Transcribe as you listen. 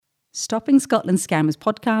Stopping Scotland Scammers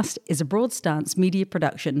podcast is a Broadstance media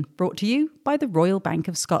production brought to you by the Royal Bank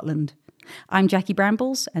of Scotland. I'm Jackie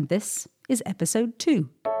Brambles and this is episode 2.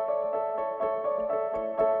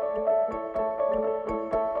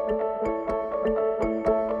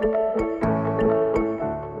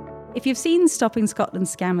 If you've seen Stopping Scotland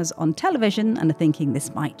Scammers on television and are thinking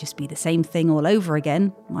this might just be the same thing all over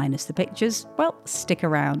again, minus the pictures, well, stick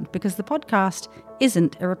around because the podcast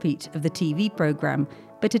isn't a repeat of the TV programme,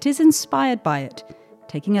 but it is inspired by it,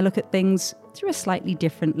 taking a look at things through a slightly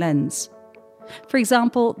different lens. For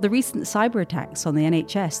example, the recent cyber attacks on the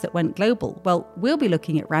NHS that went global, well, we'll be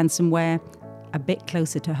looking at ransomware a bit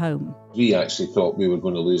closer to home. We actually thought we were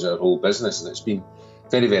going to lose our whole business, and it's been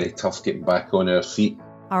very, very tough getting back on our feet.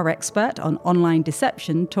 Our expert on online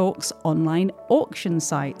deception talks online auction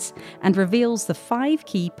sites and reveals the 5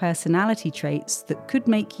 key personality traits that could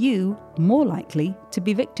make you more likely to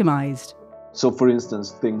be victimised. So, for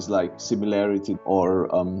instance, things like similarity or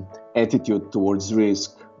attitude towards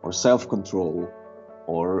risk or self-control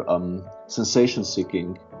or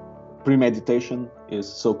sensation-seeking. Premeditation is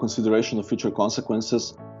so consideration of future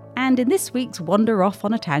consequences. And in this week's Wander Off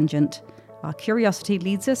on a Tangent, our curiosity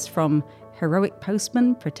leads us from heroic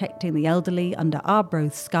postmen protecting the elderly under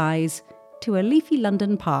Arbroath skies to a leafy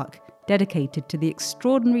London park dedicated to the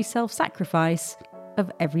extraordinary self-sacrifice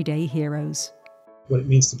of everyday heroes. What it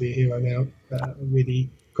means to be a hero now, really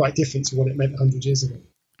quite different to what it meant 100 years ago.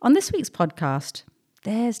 On this week's podcast,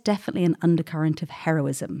 there's definitely an undercurrent of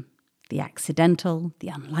heroism, the accidental, the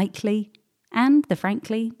unlikely, and the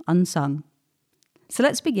frankly unsung. So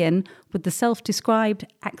let's begin with the self-described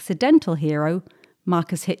accidental hero,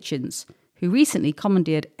 Marcus Hitchens, who recently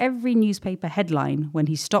commandeered every newspaper headline when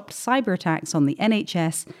he stopped cyber attacks on the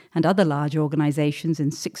NHS and other large organisations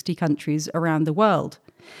in 60 countries around the world.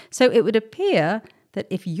 So it would appear that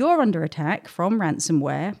if you're under attack from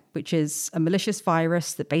ransomware, which is a malicious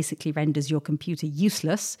virus that basically renders your computer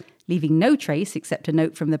useless, leaving no trace except a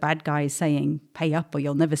note from the bad guys saying, pay up or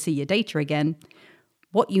you'll never see your data again,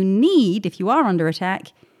 what you need if you are under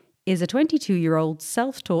attack is a 22-year-old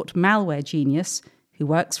self-taught malware genius who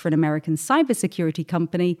works for an American cybersecurity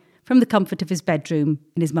company from the comfort of his bedroom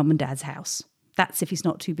in his mum and dad's house. That's if he's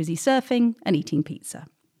not too busy surfing and eating pizza.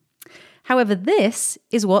 However, this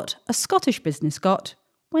is what a Scottish business got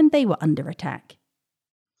when they were under attack.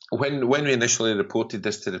 When we initially reported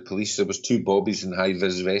this to the police, there was 2 bobbies in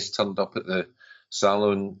high-vis vests turned up at the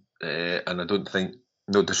salon, and I don't think,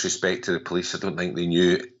 no disrespect to the police, I don't think they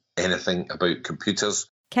knew anything about computers.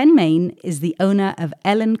 Ken Main is the owner of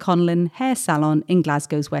Ellen Conlon Hair Salon in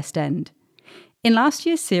Glasgow's West End. In last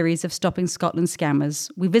year's series of Stopping Scotland Scammers,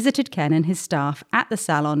 we visited Ken and his staff at the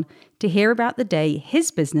salon to hear about the day his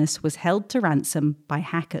business was held to ransom by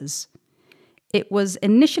hackers. It was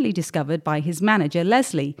initially discovered by his manager,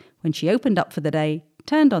 Leslie, when she opened up for the day,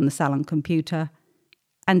 turned on the salon computer,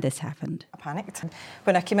 and this happened. I panicked.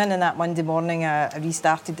 When I came in that Monday morning, I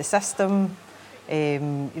restarted the system,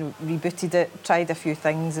 rebooted it, tried a few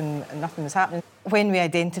things and nothing was happening. When we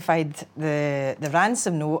identified the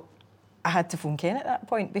ransom note, I had to phone Ken at that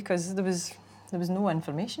point because there was no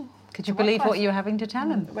information. Could you believe what you were having to tell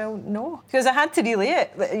him? Well, no, because I had to relay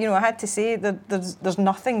it. I had to say that there's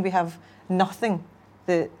nothing. We have nothing.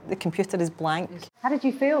 The computer is blank. How did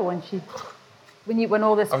you feel when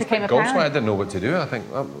all this became apparent? I didn't know what to do. I think,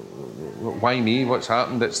 why me? What's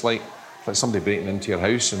happened? It's like somebody breaking into your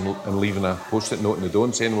house and leaving a post-it note in the door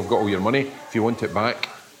and saying, we've got all your money. If you want it back,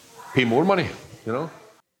 pay more money,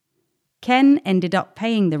 Ken ended up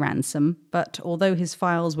paying the ransom, but although his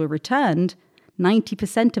files were returned,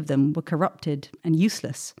 90% of them were corrupted and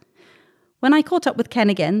useless. When I caught up with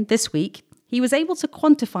Ken again this week, he was able to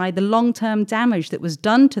quantify the long-term damage that was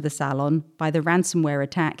done to the salon by the ransomware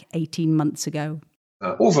attack 18 months ago.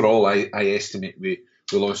 Overall, I estimate we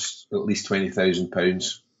lost at least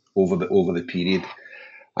 £20,000 over the period.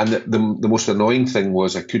 And the most annoying thing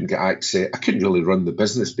was I couldn't get access. I couldn't really run the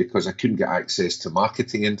business because I couldn't get access to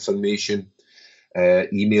marketing information,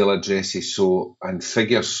 email addresses, and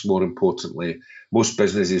figures. More importantly, most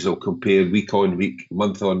businesses will compare week on week,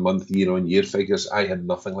 month on month, year on year figures. I had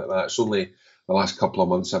nothing like that. It's only the last couple of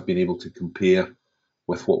months I've been able to compare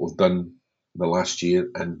with what we've done the last year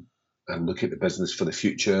and look at the business for the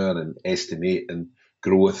future and estimate and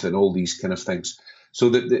growth and all these kind of things. So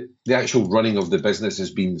the actual running of the business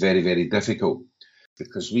has been very, very difficult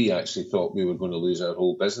because we actually thought we were going to lose our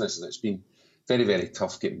whole business, and it's been very, very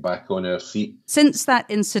tough getting back on our feet. Since that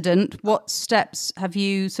incident, what steps have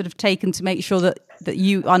you sort of taken to make sure that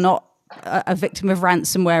you are not a victim of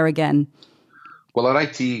ransomware again? Well, our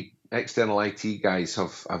external IT guys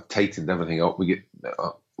have tightened everything up. We get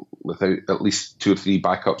without at least 2 or 3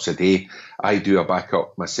 backups a day. I do a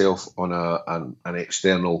backup myself on an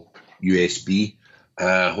external USB,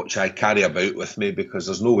 which I carry about with me because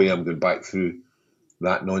there's no way I'm going back through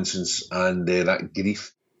that nonsense and that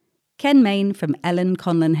grief. Ken Main from Ellen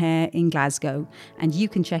Conlon Hare in Glasgow, and you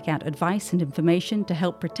can check out advice and information to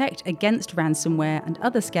help protect against ransomware and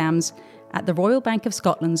other scams at the Royal Bank of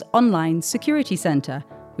Scotland's online security centre,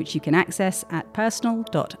 which you can access at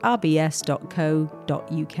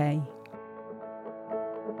personal.rbs.co.uk.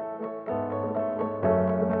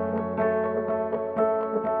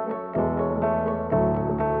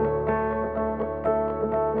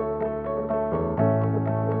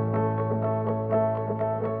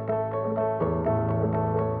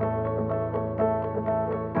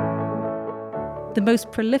 The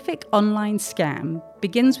most prolific online scam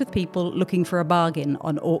begins with people looking for a bargain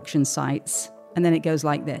on auction sites, and then it goes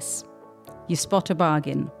like this. You spot a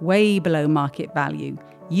bargain way below market value,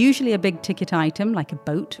 usually a big ticket item like a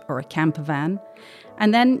boat or a camper van,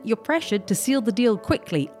 and then you're pressured to seal the deal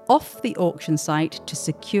quickly off the auction site to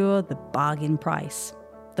secure the bargain price.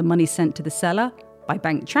 The money's sent to the seller by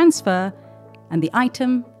bank transfer, and the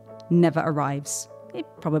item never arrives. It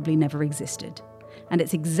probably never existed. And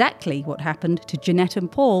it's exactly what happened to Jeanette and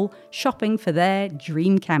Paul shopping for their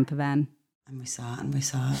dream camper van. And we sat and we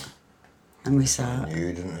sat and we sat. I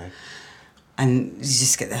knew, didn't I? And you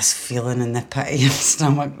just get this feeling in the pit of your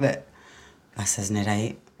stomach that this isn't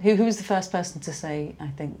right. Who was the first person to say, I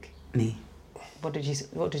think? Me. What did you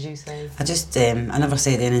say? I just, I never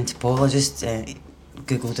said anything to Paul. I just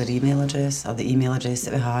Googled her email address, or the email address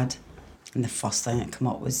that we had. And the first thing that came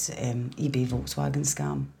up was eBay Volkswagen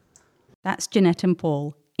scam. That's Jeanette and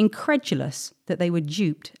Paul, incredulous that they were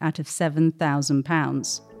duped out of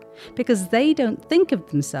 £7,000, because they don't think of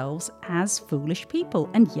themselves as foolish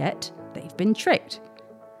people, and yet they've been tricked.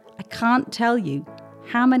 I can't tell you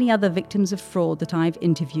how many other victims of fraud that I've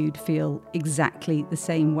interviewed feel exactly the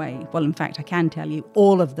same way. Well, in fact, I can tell you,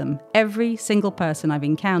 all of them, every single person I've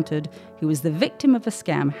encountered who was the victim of a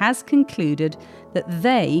scam has concluded that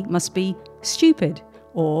they must be stupid,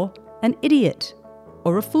 or an idiot,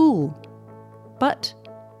 or a fool. But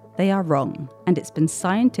they are wrong, and it's been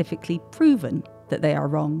scientifically proven that they are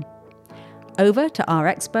wrong. Over to our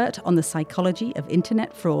expert on the psychology of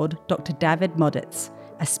internet fraud, Dr. David Moditz,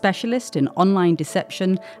 a specialist in online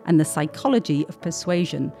deception and the psychology of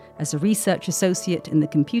persuasion as a research associate in the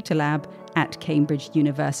computer lab at Cambridge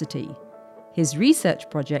University. His research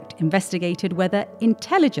project investigated whether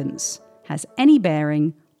intelligence has any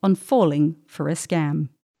bearing on falling for a scam.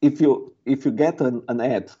 If you get an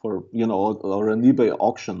ad for, or an eBay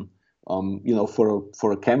auction,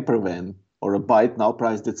 for a camper van or a buy it now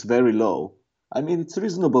price that's very low, I mean, it's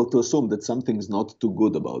reasonable to assume that something's not too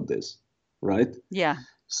good about this, right? Yeah.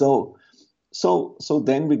 So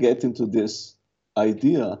then we get into this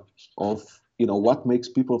idea of, what makes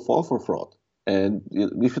people fall for fraud. And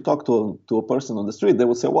if you talk to a person on the street, they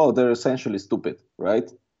will say, well, they're essentially stupid, right?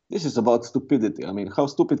 This is about stupidity. I mean, how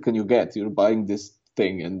stupid can you get? You're buying this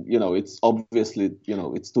thing and, it's obviously,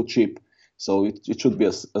 it's too cheap. So it should be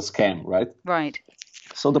a scam, right? Right.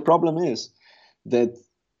 So the problem is that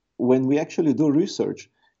when we actually do research,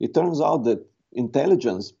 it turns out that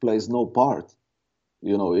intelligence plays no part,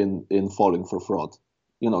 in falling for fraud.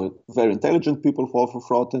 Very intelligent people fall for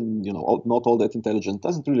fraud, and, not all that intelligent.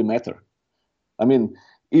 Doesn't really matter. I mean,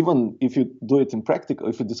 even if you do it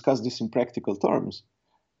if you discuss this in practical terms,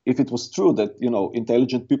 if it was true that,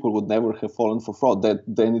 intelligent people would never have fallen for fraud,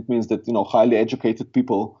 then it means that, highly educated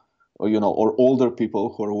people or older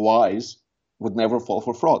people who are wise would never fall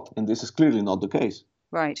for fraud. And this is clearly not the case.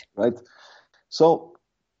 Right. Right. So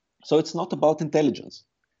it's not about intelligence.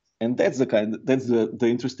 And that's the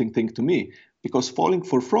interesting thing to me, because falling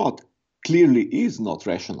for fraud clearly is not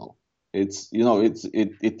rational. It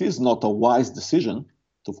is not a wise decision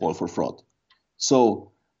to fall for fraud.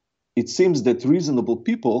 So it seems that reasonable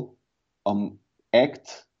people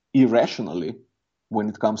act irrationally when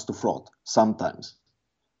it comes to fraud sometimes.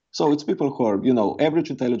 So it's people who are,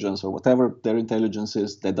 average intelligence or whatever their intelligence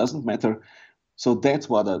is, that doesn't matter. So that's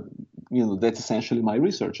what, that's essentially my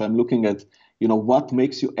research. I'm looking at, what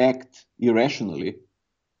makes you act irrationally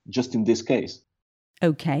just in this case.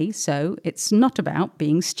 Okay, so it's not about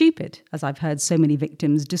being stupid, as I've heard so many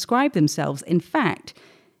victims describe themselves. In fact,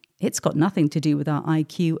 it's got nothing to do with our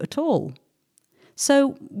IQ at all. So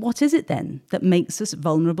what is it then that makes us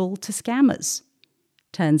vulnerable to scammers?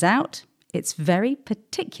 Turns out it's very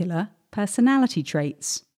particular personality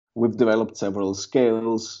traits. We've developed several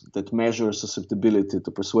scales that measure susceptibility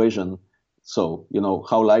to persuasion. So,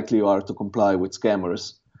 how likely you are to comply with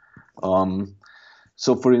scammers.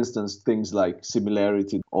 So, for instance, things like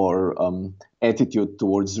similarity or attitude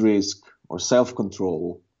towards risk or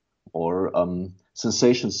self-control or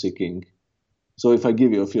sensation seeking. So if I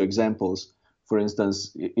give you a few examples, for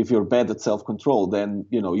instance, if you're bad at self-control, then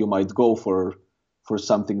you might go for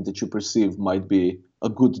something that you perceive might be a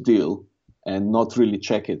good deal and not really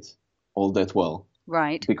check it all that well.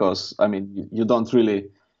 Right. Because, you don't really,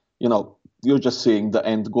 you're just seeing the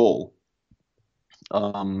end goal.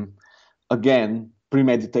 Again,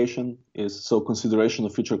 premeditation is so consideration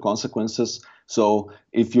of future consequences. So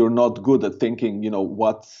if you're not good at thinking,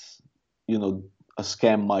 what, a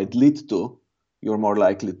scam might lead to, you're more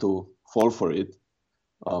likely to fall for it.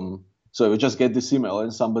 So you just get this email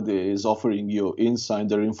and somebody is offering you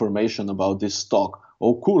insider information about this stock.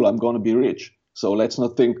 Oh, cool, I'm going to be rich. So let's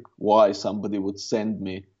not think why somebody would send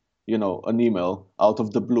me, an email out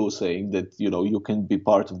of the blue saying that, you can be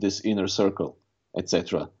part of this inner circle,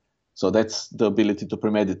 etc. So that's the ability to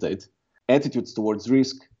premeditate. Attitudes towards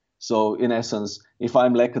risk. So in essence, if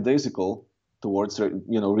I'm lackadaisical towards,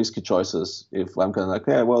 risky choices, if I'm kind of like,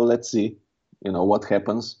 well, let's see, what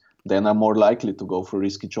happens, then I'm more likely to go for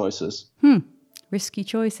risky choices. Risky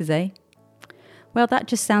choices, eh? Well, that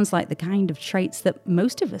just sounds like the kind of traits that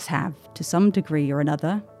most of us have to some degree or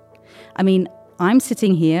another. I mean, I'm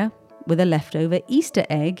sitting here with a leftover Easter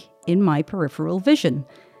egg in my peripheral vision,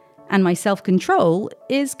 and my self-control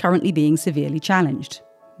is currently being severely challenged.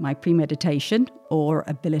 My premeditation, or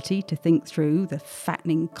ability to think through the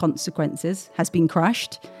fattening consequences, has been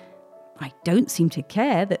crushed. I don't seem to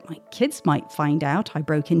care that my kids might find out I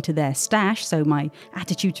broke into their stash, so my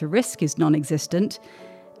attitude to risk is non-existent.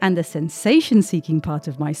 And the sensation-seeking part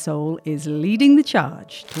of my soul is leading the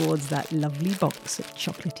charge towards that lovely box of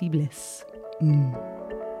chocolatey bliss.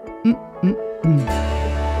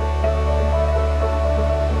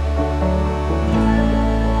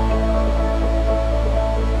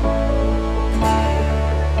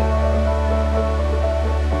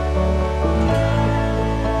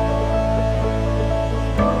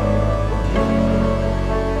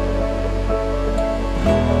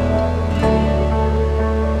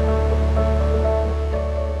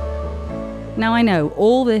 Now, I know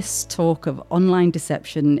all this talk of online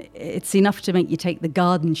deception, it's enough to make you take the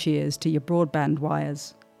garden shears to your broadband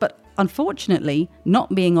wires. But unfortunately,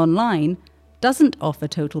 not being online doesn't offer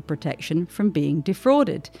total protection from being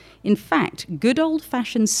defrauded. In fact, good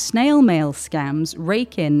old-fashioned snail mail scams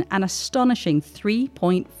rake in an astonishing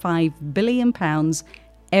 £3.5 billion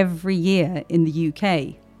every year in the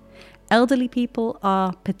UK. Elderly people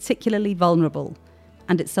are particularly vulnerable,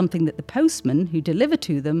 and it's something that the postmen who deliver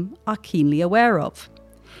to them are keenly aware of.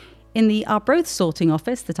 In the Arbroath sorting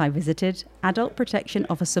office that I visited, Adult Protection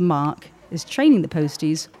Officer Mark is training the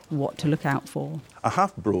posties what to look out for. I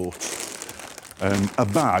have brought a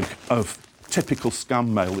bag of typical scam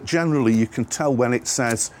mail. Generally, you can tell when it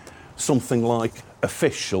says something like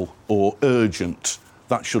official or urgent.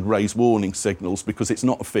 That should raise warning signals because it's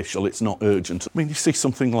not official, it's not urgent. I mean, you see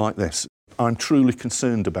something like this. I'm truly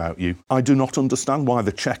concerned about you. I do not understand why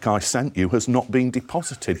the cheque I sent you has not been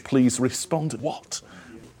deposited. Please respond. What?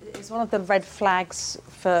 It's one of the red flags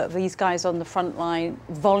for these guys on the front line.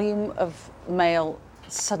 Volume of mail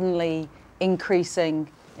suddenly increasing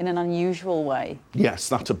in an unusual way. Yes,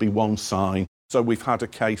 that'd be one sign. So we've had a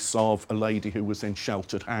case of a lady who was in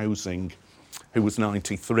sheltered housing who was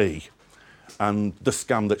 93, and the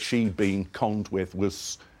scam that she'd been conned with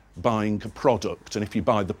was buying a product, and if you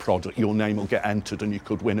buy the product your name will get entered and you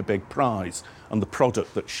could win a big prize, and the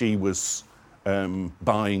product that she was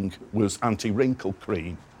buying was anti-wrinkle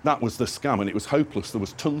cream. That was the scam, and it was hopeless. There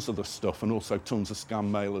was tons of the stuff and also tons of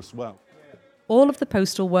scam mail as well. All of the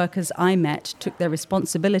postal workers I met took their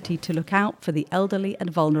responsibility to look out for the elderly and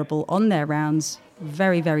vulnerable on their rounds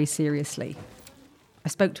very, very seriously. I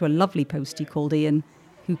spoke to a lovely postie called Ian,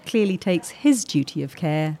 who clearly takes his duty of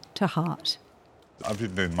care to heart. I've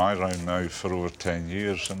been doing my round now for over 10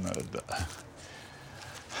 years, and I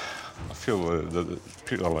feel that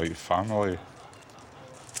people are like family.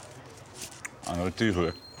 And I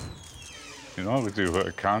do what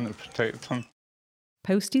I can to protect them.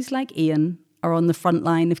 Posties like Ian are on the front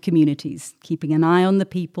line of communities, keeping an eye on the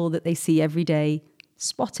people that they see every day,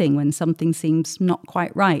 spotting when something seems not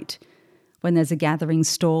quite right, when there's a gathering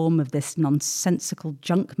storm of this nonsensical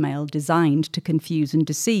junk mail designed to confuse and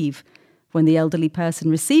deceive, when the elderly person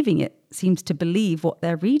receiving it seems to believe what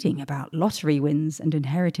they're reading about lottery wins and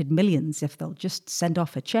inherited millions if they'll just send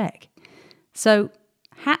off a cheque. So,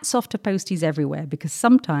 hats off to posties everywhere, because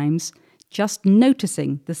sometimes just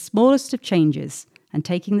noticing the smallest of changes and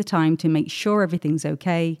taking the time to make sure everything's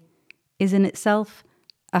okay is in itself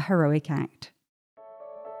a heroic act.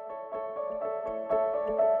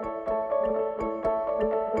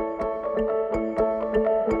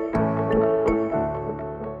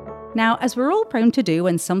 Now, as we're all prone to do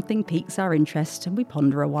when something piques our interest and we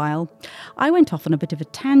ponder a while, I went off on a bit of a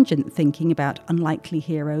tangent thinking about unlikely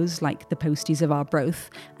heroes like the posties of Arbroath,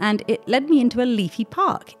 and it led me into a leafy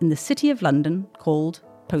park in the City of London called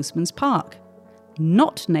Postman's Park.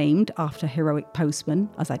 Not named after heroic postmen,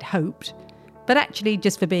 as I'd hoped, but actually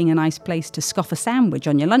just for being a nice place to scoff a sandwich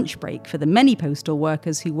on your lunch break for the many postal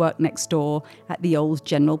workers who work next door at the old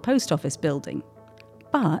General Post Office building.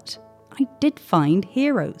 But I did find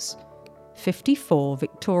heroes. 54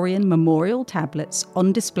 Victorian memorial tablets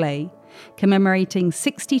on display commemorating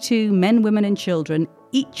 62 men, women and children,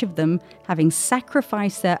 each of them having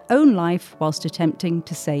sacrificed their own life whilst attempting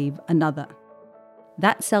to save another.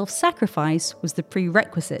 That self-sacrifice was the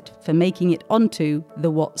prerequisite for making it onto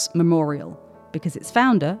the Watts Memorial, because its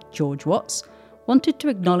founder, George Watts, wanted to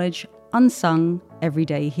acknowledge unsung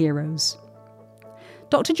everyday heroes.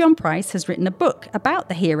 Dr. John Price has written a book about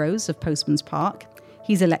the heroes of Postman's Park.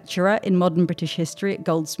 He's a lecturer in modern British history at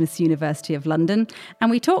Goldsmiths University of London, and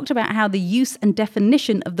we talked about how the use and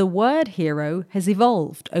definition of the word hero has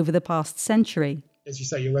evolved over the past century. As you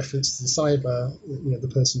say, your reference to the cyber, the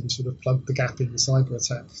person who sort of plugged the gap in the cyber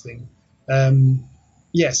attack thing.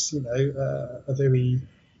 Yes, a very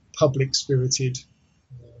public-spirited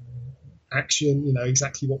action,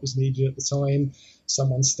 exactly what was needed at the time.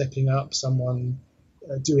 Someone stepping up, someone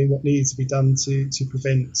doing what needed to be done to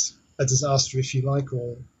prevent a disaster, if you like,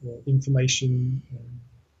 or information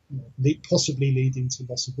possibly leading to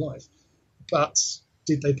loss of life. But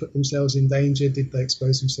did they put themselves in danger? Did they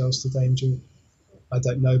expose themselves to danger? I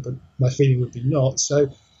don't know, but my feeling would be not. So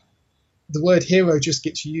the word hero just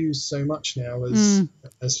gets used so much now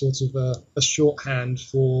as sort of a shorthand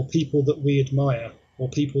for people that we admire or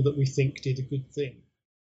people that we think did a good thing.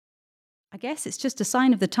 I guess it's just a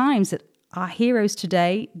sign of the times that our heroes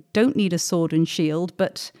today don't need a sword and shield,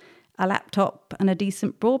 but a laptop and a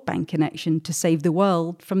decent broadband connection to save the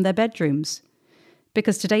world from their bedrooms.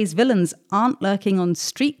 Because today's villains aren't lurking on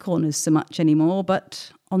street corners so much anymore,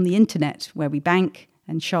 but on the internet, where we bank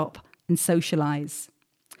and shop and socialise.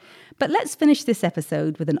 But let's finish this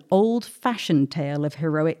episode with an old-fashioned tale of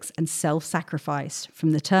heroics and self-sacrifice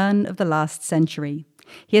from the turn of the last century.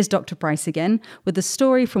 Here's Dr. Price again with a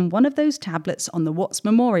story from one of those tablets on the Watts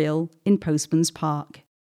Memorial in Postman's Park.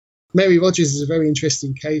 Mary Rogers is a very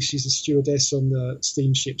interesting case. She's a stewardess on the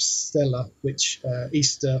steamship Stella, which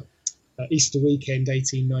Easter weekend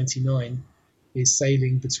 1899 is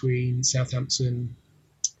sailing between Southampton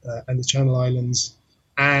and the Channel Islands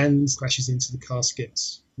and crashes into the Casket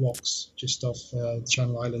rocks just off the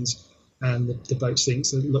Channel Islands, and the boat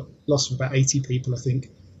sinks. Loss of about 80 people, I think.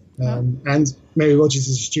 And Mary Rogers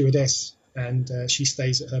is a stewardess, and she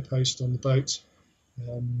stays at her post on the boat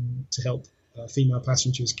to help female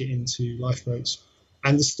passengers get into lifeboats.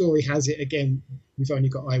 And the story has it, again, we've only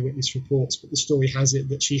got eyewitness reports, but the story has it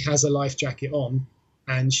that she has a life jacket on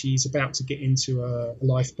and she's about to get into a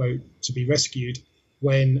lifeboat to be rescued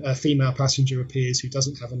when a female passenger appears who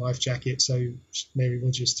doesn't have a life jacket. So Mary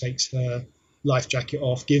Rogers takes her life jacket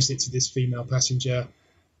off, gives it to this female passenger,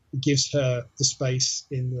 gives her the space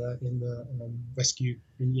in the rescue,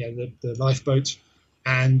 the lifeboat,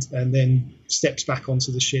 and then steps back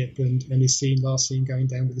onto the ship and is last seen going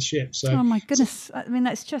down with the ship. So, oh my goodness! I mean,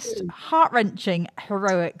 that's just heart-wrenching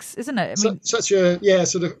heroics, isn't it? I mean, such a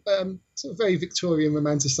sort of very Victorian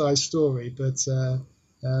romanticised story. But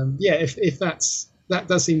if that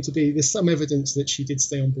does seem to be, there's some evidence that she did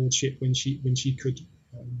stay on board ship when she could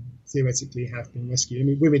theoretically have been rescued. I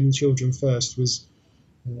mean, women and children first was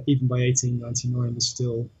even by 1899 was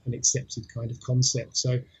still an accepted kind of concept.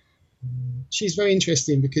 So. She's very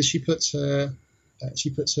interesting because she puts her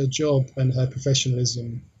job and her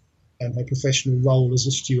professionalism and her professional role as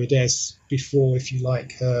a stewardess before, if you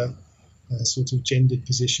like, her sort of gendered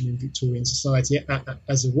position in Victorian society.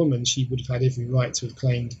 As a woman, she would have had every right to have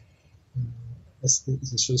claimed, as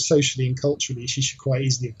sort of socially and culturally, she should quite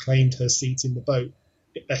easily have claimed her seat in the boat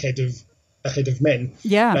ahead of men.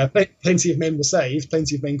 Yeah, plenty of men were saved.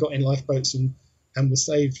 Plenty of men got in lifeboats and were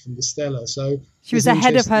saved from the Stella. So she was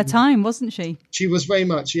ahead of her time, wasn't she? She was very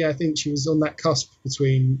much, I think she was on that cusp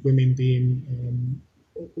between women being,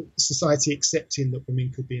 society accepting that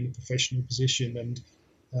women could be in a professional position, and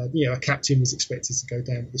a captain was expected to go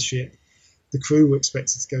down with the ship. The crew were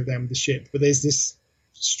expected to go down with the ship. But there's this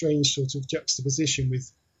strange sort of juxtaposition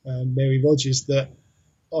with Mary Rogers that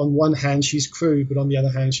on one hand she's crew, but on the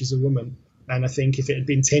other hand she's a woman. And I think if it had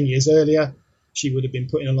been 10 years earlier, she would have been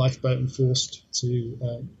put in a lifeboat and forced to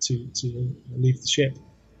leave the ship.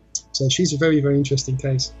 So she's a very, very interesting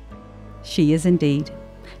case. She is indeed.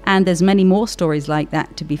 And there's many more stories like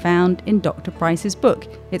that to be found in Dr. Price's book.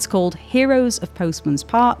 It's called Heroes of Postman's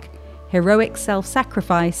Park. Heroic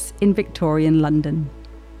Self-Sacrifice in Victorian London.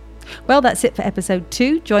 Well, that's it for episode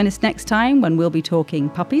 2. Join us next time when we'll be talking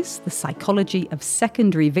puppies, the psychology of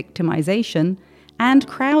secondary victimisation, and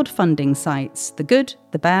crowdfunding sites, the good,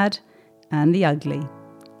 the bad, and the ugly.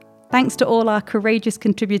 Thanks to all our courageous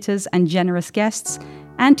contributors and generous guests,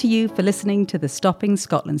 and to you for listening to the Stopping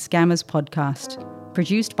Scotland Scammers podcast,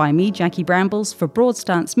 produced by me, Jackie Brambles, for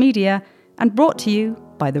Broadstance Media, and brought to you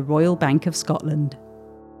by the Royal Bank of Scotland.